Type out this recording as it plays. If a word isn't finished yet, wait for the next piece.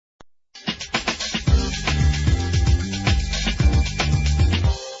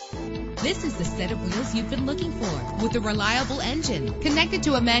This is the set of wheels you've been looking for, with a reliable engine connected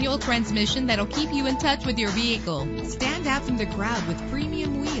to a manual transmission that'll keep you in touch with your vehicle. Stand out from the crowd with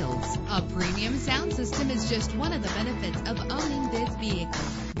premium wheels. A premium sound system is just one of the benefits of owning this vehicle.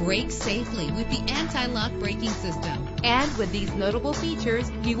 Brake safely with the anti-lock braking system. And with these notable features,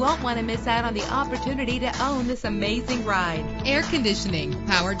 you won't want to miss out on the opportunity to own this amazing ride. Air conditioning,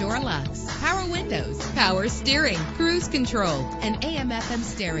 power door locks, power windows, power steering, cruise control, an AM/FM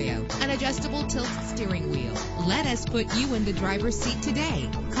stereo, an adjustable tilt steering wheel. Let us put you in the driver's seat today.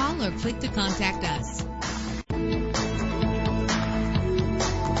 Call or click to contact us.